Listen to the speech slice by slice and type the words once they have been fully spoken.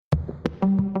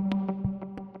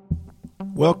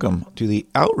Welcome to the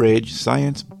Outrage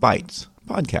Science Bites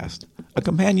podcast, a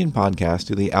companion podcast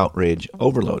to the Outrage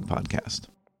Overload podcast.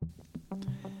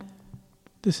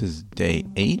 This is day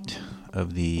 8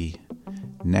 of the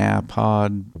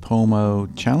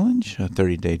NaPodPoMo challenge, a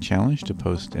 30-day challenge to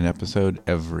post an episode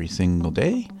every single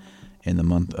day in the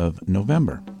month of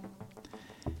November.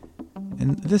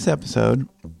 In this episode,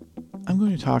 I'm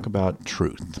going to talk about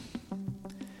truth.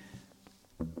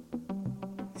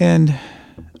 And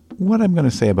what I'm going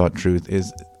to say about truth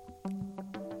is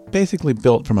basically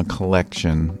built from a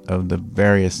collection of the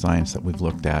various science that we've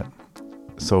looked at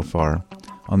so far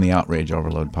on the Outrage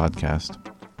Overload podcast.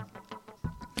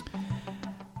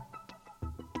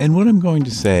 And what I'm going to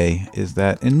say is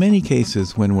that in many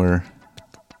cases when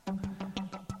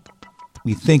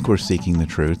we think we're seeking the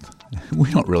truth,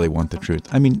 we don't really want the truth.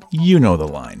 I mean, you know the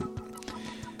line.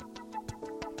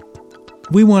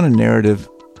 We want a narrative.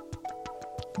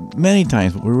 Many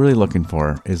times what we're really looking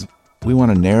for is we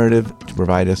want a narrative to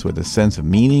provide us with a sense of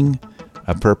meaning,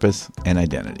 a purpose, and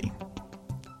identity.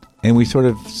 And we sort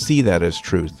of see that as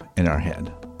truth in our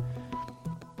head.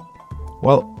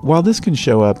 Well, while this can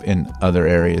show up in other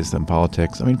areas than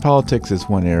politics, I mean, politics is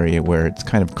one area where it's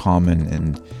kind of common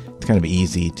and it's kind of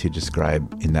easy to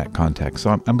describe in that context. So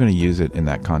I'm going to use it in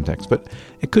that context. But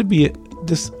it could be, a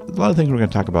lot of things we're going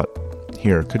to talk about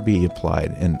here could be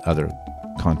applied in other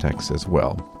contexts as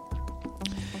well.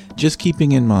 Just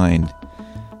keeping in mind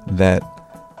that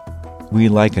we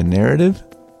like a narrative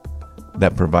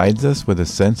that provides us with a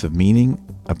sense of meaning,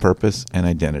 a purpose, and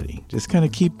identity. Just kind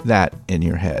of keep that in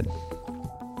your head.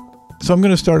 So I'm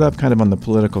going to start off kind of on the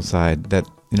political side that,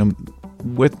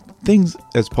 with things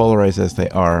as polarized as they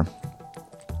are,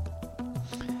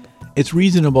 it's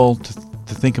reasonable to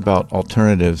think about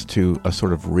alternatives to a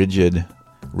sort of rigid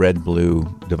red-blue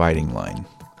dividing line.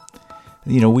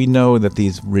 We know that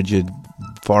these rigid,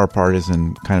 far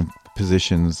partisan kind of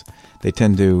positions, they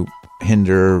tend to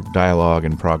hinder dialogue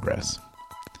and progress.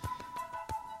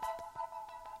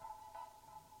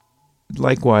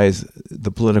 Likewise,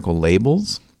 the political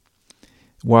labels,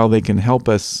 while they can help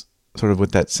us sort of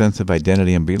with that sense of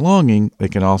identity and belonging, they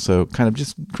can also kind of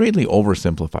just greatly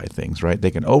oversimplify things, right?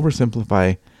 They can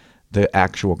oversimplify the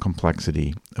actual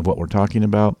complexity of what we're talking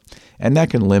about, and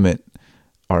that can limit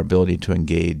our ability to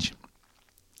engage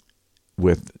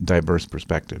with diverse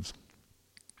perspectives.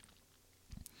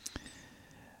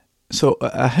 So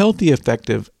a healthy,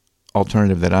 effective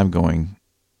alternative that I'm going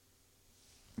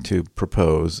to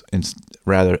propose,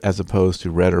 rather as opposed to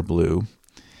red or blue,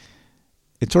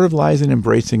 it sort of lies in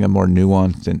embracing a more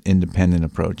nuanced and independent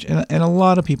approach. And a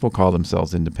lot of people call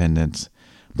themselves independents,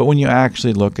 but when you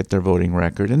actually look at their voting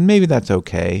record, and maybe that's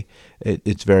okay,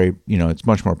 it's very, it's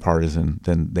much more partisan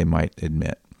than they might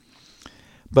admit.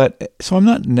 But so I'm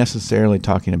not necessarily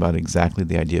talking about exactly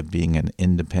the idea of being an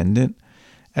independent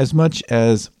as much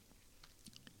as,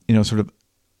 sort of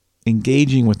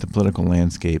engaging with the political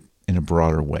landscape in a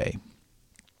broader way,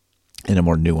 in a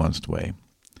more nuanced way.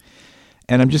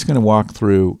 And I'm just going to walk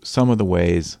through some of the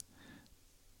ways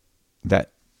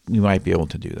that you might be able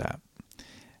to do that.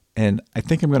 And I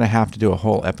think I'm going to have to do a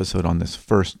whole episode on this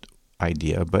first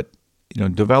idea, but,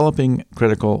 developing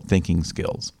critical thinking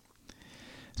skills.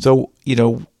 So,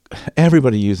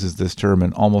 everybody uses this term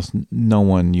and almost no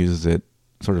one uses it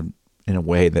sort of in a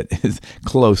way that is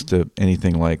close to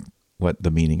anything like what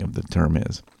the meaning of the term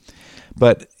is.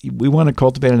 But we want to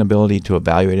cultivate an ability to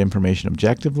evaluate information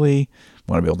objectively.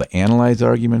 We want to be able to analyze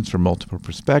arguments from multiple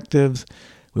perspectives.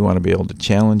 We want to be able to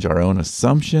challenge our own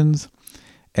assumptions.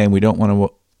 And we don't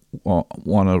want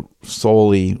to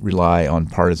solely rely on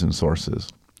partisan sources.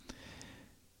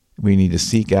 We need to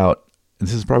seek out,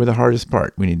 this is probably the hardest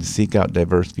part, we need to seek out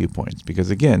diverse viewpoints.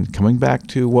 Because again, coming back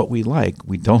to what we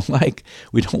don't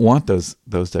want those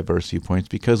diverse viewpoints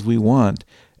because we want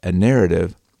a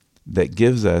narrative that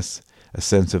gives us a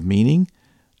sense of meaning,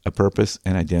 a purpose,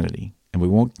 and identity. And we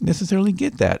won't necessarily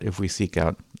get that if we seek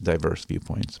out diverse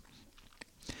viewpoints.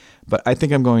 But I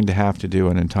think I'm going to have to do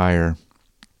an entire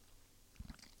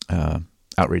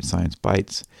Outrage Science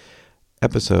Bites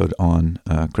episode on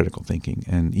critical thinking.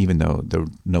 And even though there's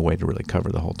no way to really cover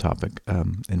the whole topic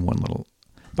in one little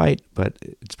bite, but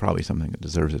it's probably something that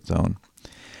deserves its own.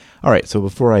 All right, so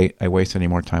before I waste any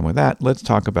more time with that, let's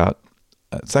talk about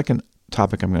a second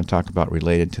topic I'm going to talk about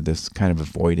related to this kind of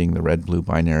avoiding the red-blue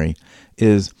binary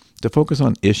is to focus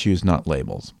on issues, not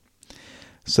labels.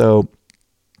 So,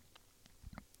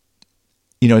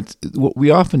 it's what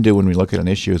we often do when we look at an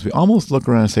issue is we almost look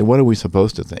around and say, what are we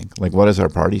supposed to think? Like, what is our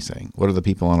party saying? What are the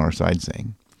people on our side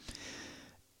saying?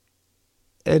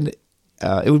 And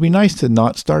it would be nice to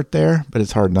not start there, but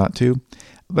it's hard not to.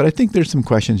 But I think there's some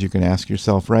questions you can ask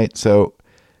yourself, right? So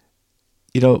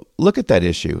look at that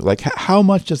issue. Like, how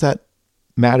much does that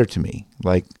matter to me?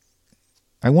 Like,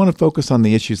 I want to focus on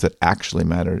the issues that actually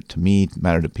matter to me,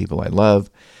 matter to people I love,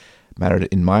 matter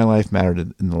in my life, matter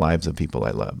in the lives of people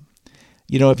I love.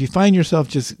 If you find yourself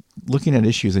just looking at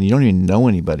issues and you don't even know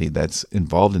anybody that's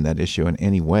involved in that issue in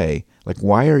any way, like,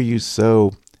 why are you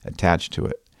so attached to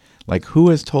it? Like, who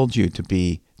has told you to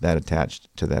be that attached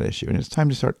to that issue? And it's time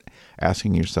to start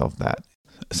asking yourself that.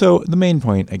 So the main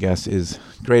point, I guess, is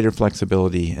greater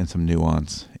flexibility and some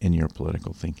nuance in your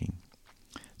political thinking.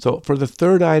 So for the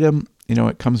third item,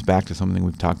 it comes back to something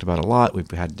we've talked about a lot. We've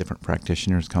had different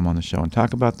practitioners come on the show and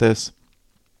talk about this.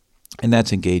 And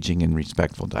that's engaging in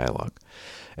respectful dialogue.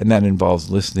 And that involves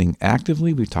listening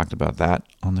actively. We've talked about that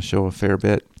on the show a fair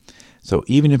bit. So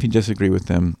even if you disagree with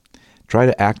them, try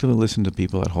to actively listen to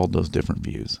people that hold those different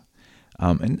views.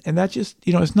 And that just,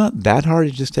 it's not that hard.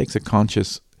 It just takes a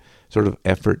conscious sort of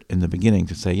effort in the beginning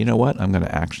to say, you know what, I'm going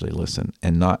to actually listen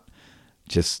and not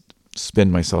just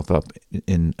spin myself up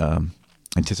in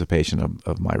anticipation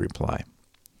of my reply.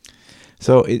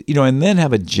 So, and then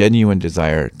have a genuine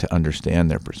desire to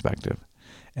understand their perspective,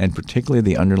 and particularly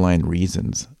the underlying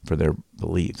reasons for their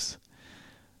beliefs.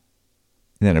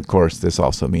 And then, of course, this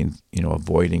also means,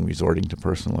 avoiding resorting to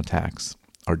personal attacks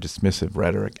or dismissive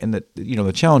rhetoric. And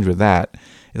the challenge with that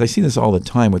is I see this all the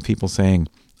time with people saying,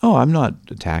 oh, I'm not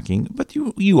attacking, but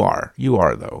you are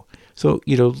though. So,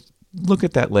 look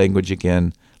at that language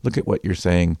again, look at what you're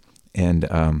saying, and,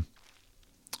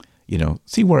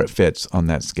 see where it fits on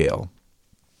that scale.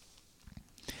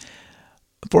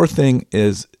 Fourth thing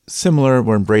is similar.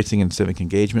 We're embracing in civic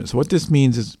engagement. So what this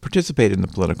means is participate in the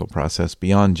political process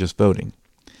beyond just voting.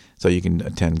 So you can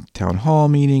attend town hall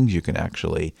meetings. You can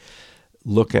actually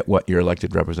look at what your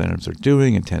elected representatives are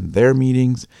doing, attend their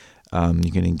meetings.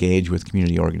 You can engage with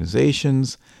community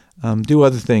organizations, do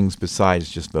other things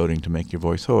besides just voting to make your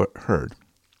voice heard.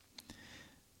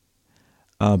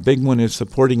 A big one is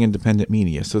supporting independent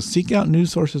media. So seek out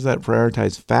news sources that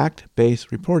prioritize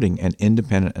fact-based reporting and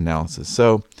independent analysis.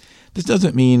 So this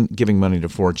doesn't mean giving money to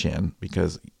 4chan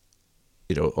because,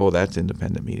 that's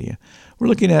independent media.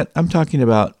 I'm talking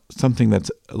about something that's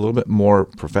a little bit more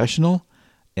professional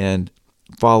and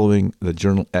following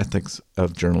the ethics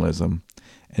of journalism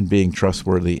and being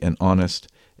trustworthy and honest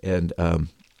and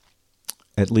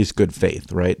at least good faith,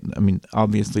 right? I mean,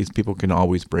 obviously people can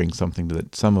always bring some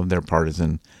of their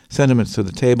partisan sentiments to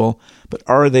the table, but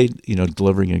are they,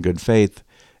 delivering in good faith,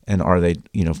 and are they,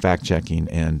 fact checking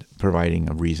and providing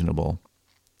a reasonable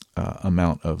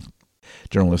amount of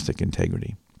journalistic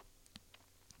integrity?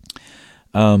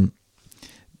 Next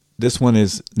one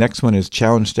is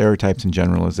challenge stereotypes and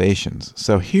generalizations.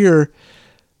 So here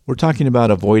we're talking about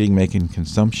avoiding making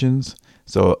consumptions.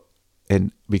 So,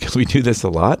 and because we do this a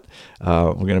lot,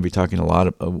 we're going to be talking a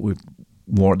lot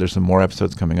more. There's some more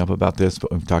episodes coming up about this,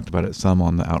 but we've talked about it some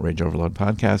on the Outrage Overload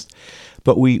podcast.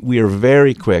 But we are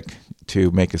very quick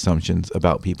to make assumptions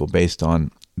about people based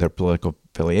on their political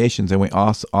affiliations, and we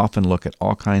also often look at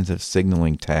all kinds of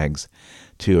signaling tags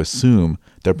to assume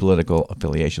their political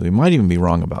affiliation. We might even be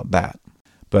wrong about that.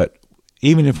 But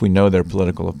even if we know their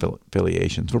political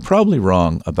affiliations, we're probably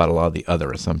wrong about a lot of the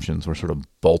other assumptions. We're sort of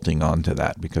bolting onto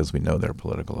that because we know their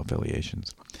political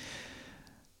affiliations.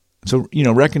 So,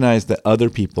 recognize that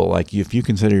other people, like you, if you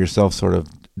consider yourself sort of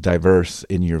diverse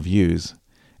in your views,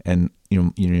 and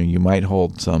you might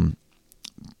hold some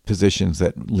positions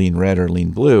that lean red or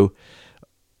lean blue,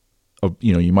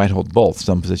 you might hold both,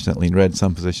 some positions that lean red,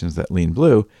 some positions that lean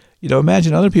blue.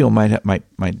 Imagine other people might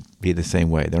be the same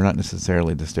way. They're not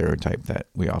necessarily the stereotype that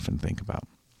we often think about.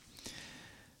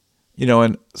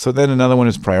 And so then another one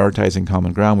is prioritizing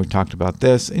common ground. We've talked about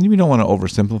this, and we don't want to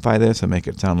oversimplify this and make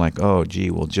it sound like, oh,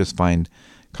 gee, we'll just find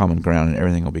common ground and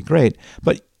everything will be great.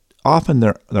 But often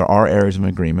there are areas of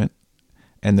agreement,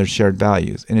 and there's shared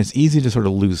values. And it's easy to sort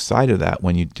of lose sight of that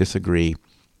when you disagree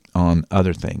on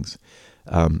other things.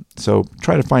 So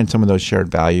try to find some of those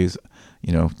shared values.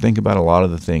 Think about a lot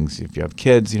of the things. If you have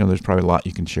kids, there's probably a lot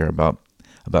you can share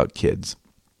about kids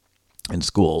and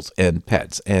schools and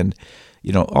pets and,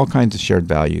 all kinds of shared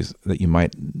values that you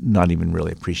might not even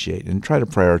really appreciate, and try to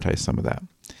prioritize some of that.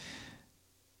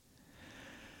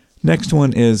 Next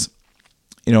one is,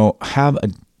 have a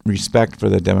respect for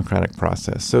the democratic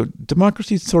process. So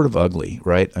democracy is sort of ugly,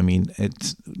 right? I mean,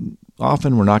 it's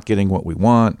often we're not getting what we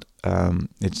want.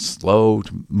 It's slow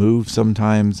to move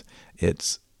sometimes.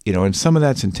 It's, and some of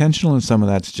that's intentional and some of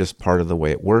that's just part of the way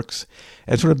it works.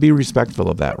 And sort of be respectful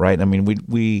of that, right? I mean,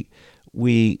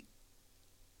 we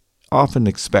often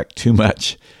expect too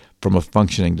much from a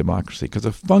functioning democracy, because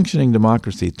a functioning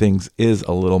democracy, things is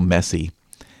a little messy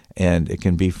and it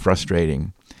can be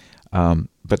frustrating.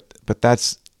 But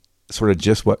that's sort of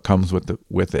just what comes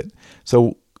with it.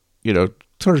 So,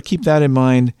 sort of keep that in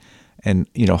mind, and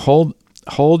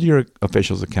hold your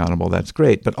officials accountable. That's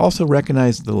great, but also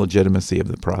recognize the legitimacy of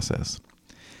the process.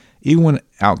 Even when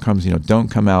outcomes, don't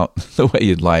come out the way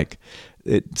you'd like,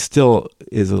 it still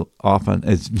is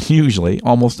usually,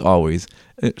 almost always,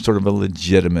 sort of a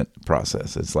legitimate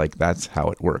process. It's like that's how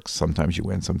it works. Sometimes you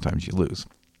win, sometimes you lose.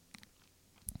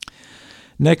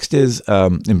 Next is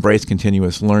embrace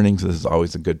continuous learning. So this is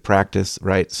always a good practice,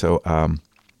 right? So, and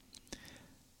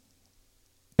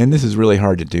this is really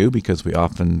hard to do because we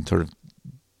often sort of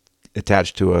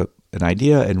attach to an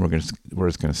idea, and we're just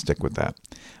going to stick with that.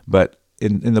 But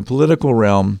in the political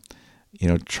realm,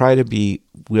 try to be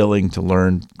willing to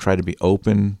learn. Try to be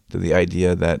open to the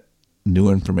idea that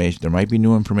there might be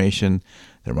new information,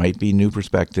 there might be new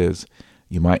perspectives.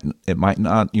 You might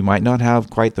not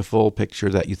have quite the full picture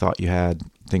that you thought you had.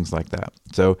 Things like that.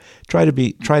 So try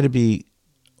to be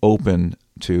open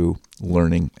to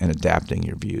learning and adapting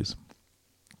your views.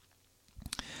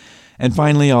 And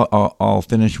finally, I'll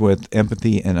finish with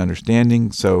empathy and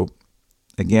understanding. So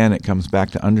again, it comes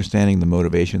back to understanding the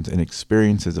motivations and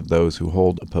experiences of those who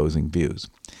hold opposing views.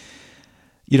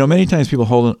 Many times people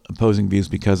hold opposing views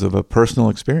because of a personal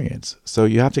experience. So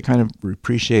you have to kind of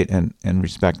appreciate and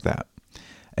respect that.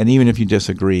 And even if you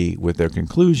disagree with their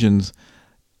conclusions,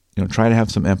 try to have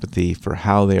some empathy for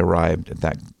how they arrived at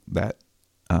that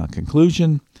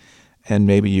conclusion, and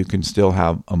maybe you can still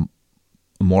have a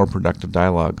more productive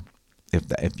dialogue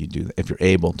if you're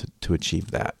able to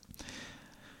achieve that.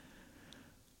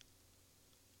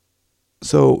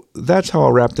 So that's how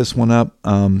I'll wrap this one up.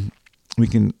 We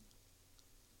can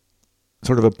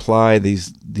sort of apply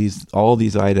all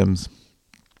these items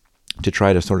to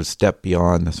try to sort of step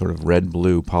beyond the sort of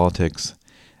red-blue politics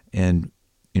and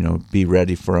be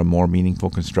ready for a more meaningful,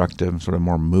 constructive, sort of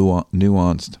more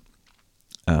nuanced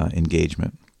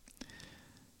engagement.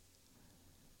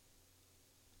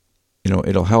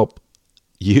 It'll help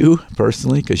you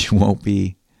personally because you won't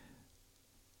be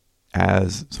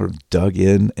as sort of dug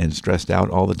in and stressed out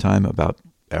all the time about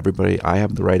everybody. I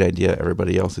have the right idea,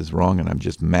 everybody else is wrong, and I'm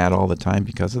just mad all the time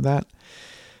because of that.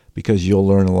 Because you'll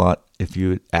learn a lot if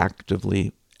you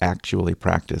actually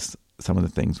practice some of the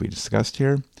things we discussed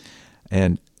here.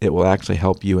 And it will actually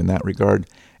help you in that regard.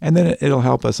 And then it'll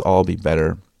help us all be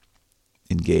better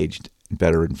engaged,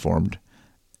 better informed,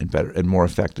 and more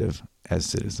effective as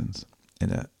citizens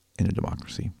in a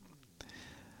democracy.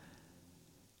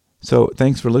 So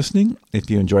thanks for listening. If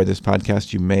you enjoyed this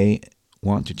podcast, you may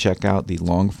want to check out the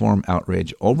long-form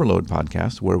Outrage Overload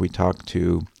podcast, where we talk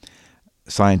to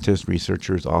scientists,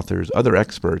 researchers, authors, other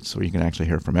experts, where you can actually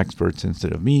hear from experts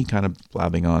instead of me kind of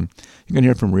blabbing on. You can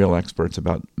hear from real experts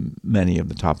about many of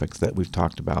the topics that we've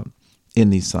talked about in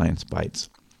these Science Bites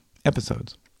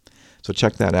episodes. So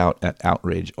check that out at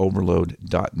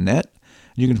outrageoverload.net.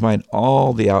 You can find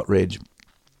all the Outrage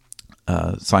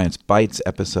Science Bites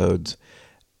episodes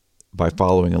by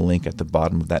following a link at the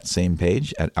bottom of that same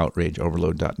page at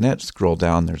outrageoverload.net. Scroll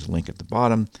down, there's a link at the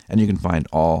bottom, and you can find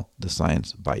all the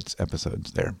Science Bites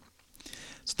episodes there.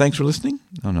 So thanks for listening,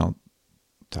 and I'll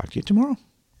talk to you tomorrow.